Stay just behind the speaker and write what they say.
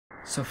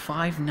So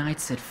Five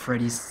Nights at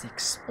Freddy's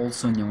 6,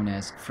 also known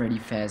as Freddy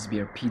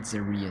Fazbear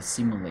Pizzeria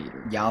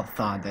Simulator. Y'all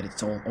thought that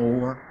it's all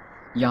over?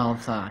 Y'all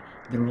thought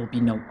there will be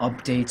no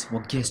updates?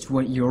 Well, guess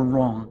what? You're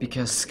wrong,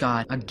 because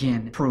Scott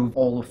again proved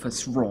all of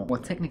us wrong.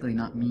 Well, technically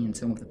not me and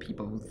some of the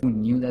people who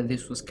knew that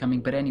this was coming,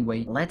 but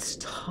anyway, let's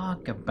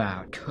talk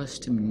about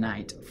Custom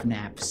Night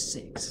FNAF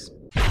 6.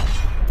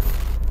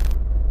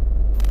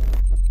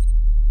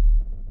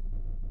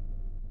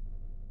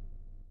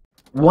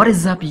 What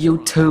is up,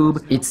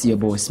 YouTube? It's your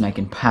boy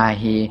SmackNPie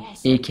here,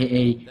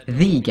 aka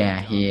the guy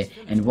here,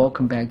 and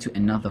welcome back to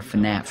another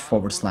FNAF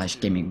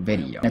 /gaming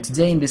video. Now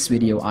today in this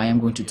video I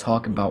am going to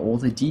talk about all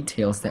the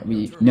details that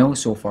we know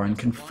so far and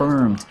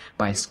confirmed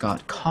by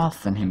Scott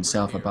Cawthon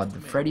himself about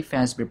the Freddy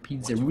Fazbear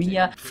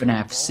Pizzeria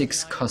FNAF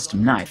 6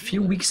 Custom Night. A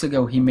few weeks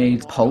ago he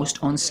made a post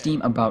on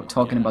Steam about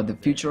talking about the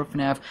future of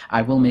FNAF.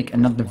 I will make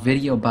another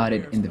video about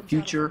it in the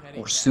future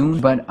or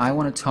soon, but I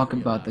want to talk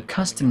about the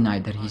custom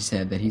night that he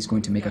said that he's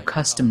going to make a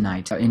custom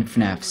night in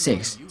FNAF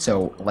 6.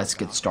 So let's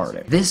get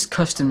started. This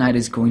custom night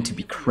is going to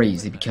be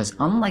crazy because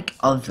unlike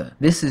other,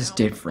 this is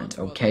different,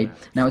 okay?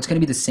 Now it's going to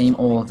be the same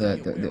all the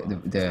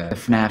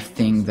FNAF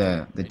thing,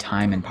 the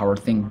time and power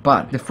thing,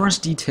 but the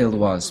first detail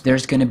was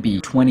there's going to be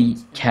 20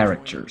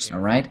 characters,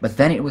 alright? But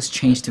then it was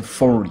changed to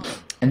 40.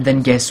 And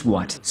then guess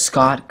what?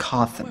 Scott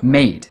Cawthon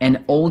made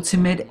an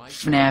ultimate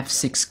FNAF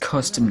 6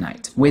 custom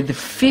night with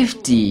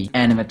 50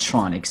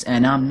 animatronics,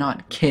 and I'm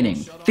not kidding.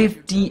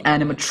 50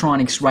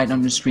 animatronics right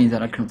on the screen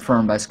that are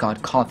confirmed by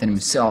Scott Cawthon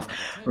himself,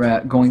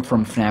 going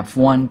from FNAF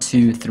 1,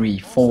 2, 3,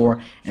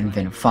 4, and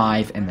then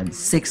 5, and then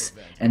 6,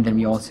 and then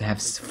we also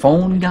have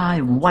Phone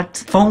Guy.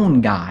 What? Phone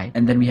Guy.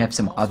 And then we have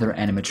some other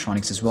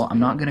animatronics as well. I'm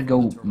not gonna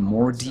go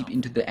more deep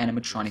into the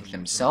animatronics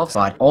themselves,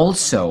 but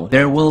also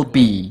there will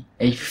be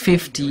a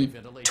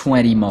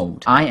 50-20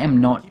 mode. I am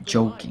not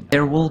joking.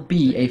 There will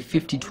be a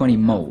 50-20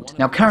 mode.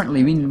 Now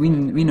currently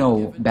we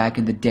know back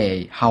in the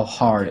day how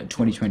hard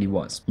 2020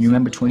 was. You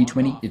remember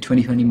 2020? The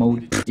 2020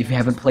 mode? If you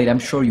haven't played, I'm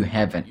sure you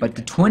haven't. But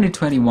the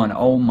 2021,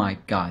 oh my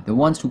god. The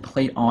ones who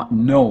played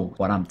on know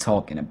what I'm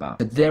talking about.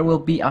 But there will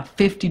be a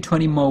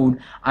 50-20 mode.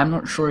 I'm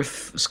not sure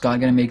if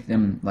Scott gonna make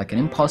them like an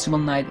impossible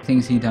night,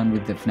 things he done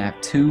with the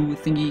FNAF 2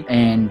 thingy.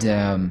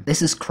 And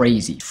this is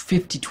crazy.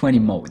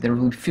 50-20 mode. There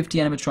will be 50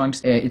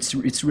 animatronics.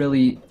 It's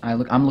really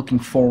I'm looking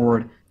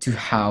forward to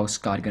how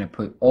Scott gonna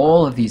put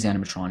all of these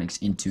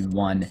animatronics into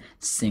one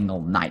single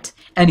night.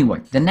 Anyway,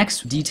 the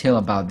next detail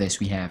about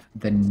this, we have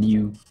the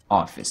new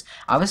office.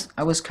 I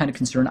was kind of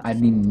concerned. I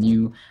didn't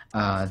knew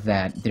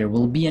that there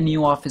will be a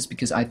new office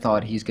because I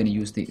thought he's gonna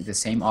use the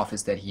same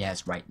office that he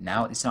has right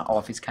now. It's not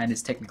office, kind of,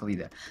 it's technically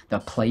the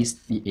place,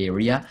 the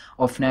area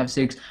of FNAF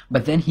 6.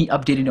 But then he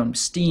updated on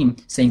Steam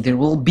saying there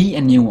will be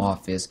a new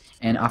office,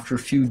 and after a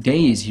few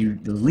days he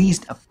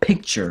released a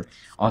picture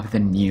of the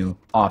new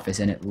office,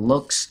 and it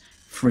looks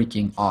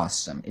freaking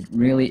awesome. It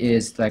really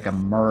is like a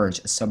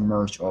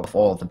submerge of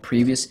all the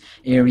previous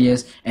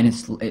areas, and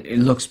it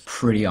looks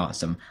pretty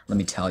awesome, let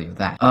me tell you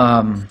that.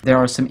 There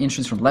are some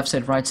entrances from left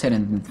side, right side,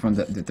 and from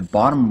the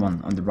bottom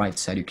one on the right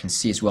side you can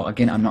see as well.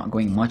 Again, I'm not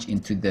going much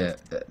into the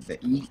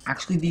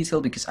actually detail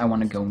because I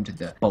want to go into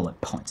the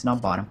bullet points,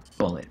 not bottom,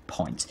 bullet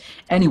points.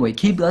 Anyway,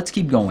 let's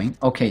keep going.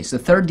 Okay, so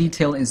the third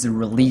detail is the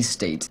release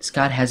date.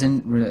 Scott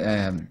hasn't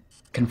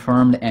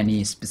confirmed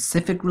any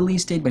specific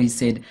release date, but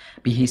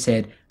he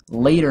said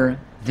later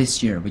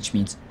this year, which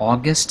means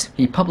August.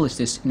 He published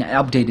this and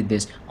updated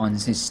this on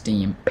his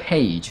Steam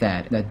page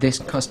that this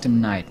custom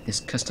night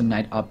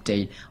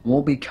update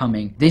will be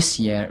coming this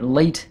year,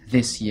 late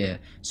this year.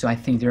 So I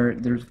think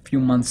there's a few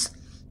months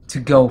to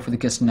go for the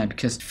custom night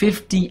because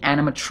 50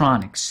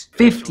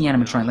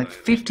 animatronics, like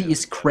 50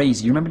 is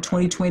crazy. You remember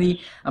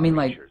 2020? I mean,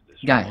 like,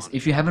 guys,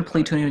 if you haven't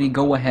played 2020,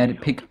 go ahead,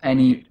 pick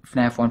any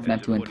FNAF 1,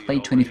 FNAF 2, and play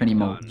 2020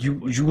 mode. You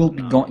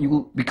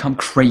will become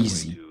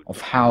crazy of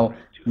how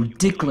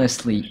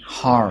ridiculously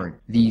hard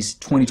these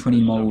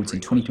 2020 modes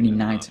and 2020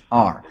 nights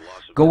are.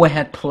 Go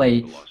ahead,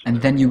 play,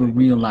 and then you will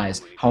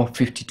realize how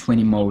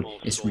 50-20 mode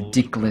is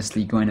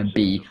ridiculously going to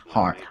be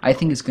hard. I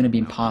think it's going to be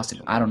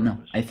impossible. I don't know.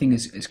 I think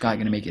it's going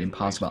to make it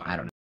impossible. I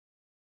don't know.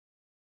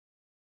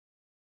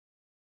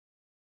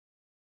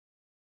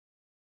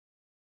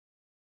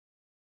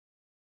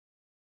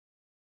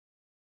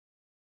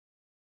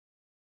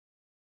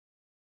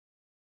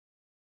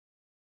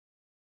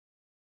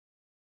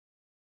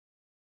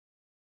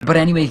 But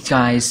anyways,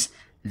 guys,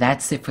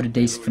 that's it for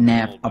today's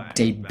FNAF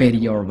update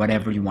video, or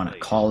whatever you want to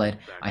call it.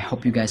 I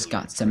hope you guys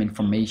got some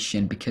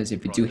information, because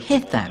if you do,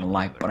 hit that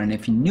like button.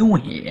 If you're new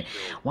here,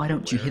 why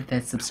don't you hit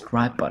that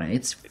subscribe button?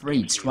 It's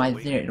free, it's right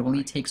there. It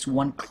only takes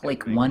one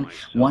click, one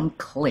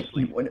click.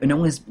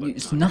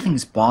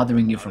 Nothing's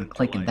bothering you from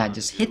clicking that.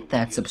 Just hit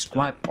that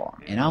subscribe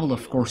button. And I will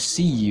of course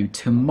see you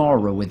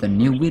tomorrow with a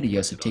new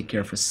video, so take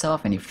care of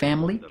yourself and your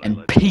family,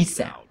 and peace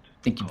out.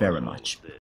 Thank you very much.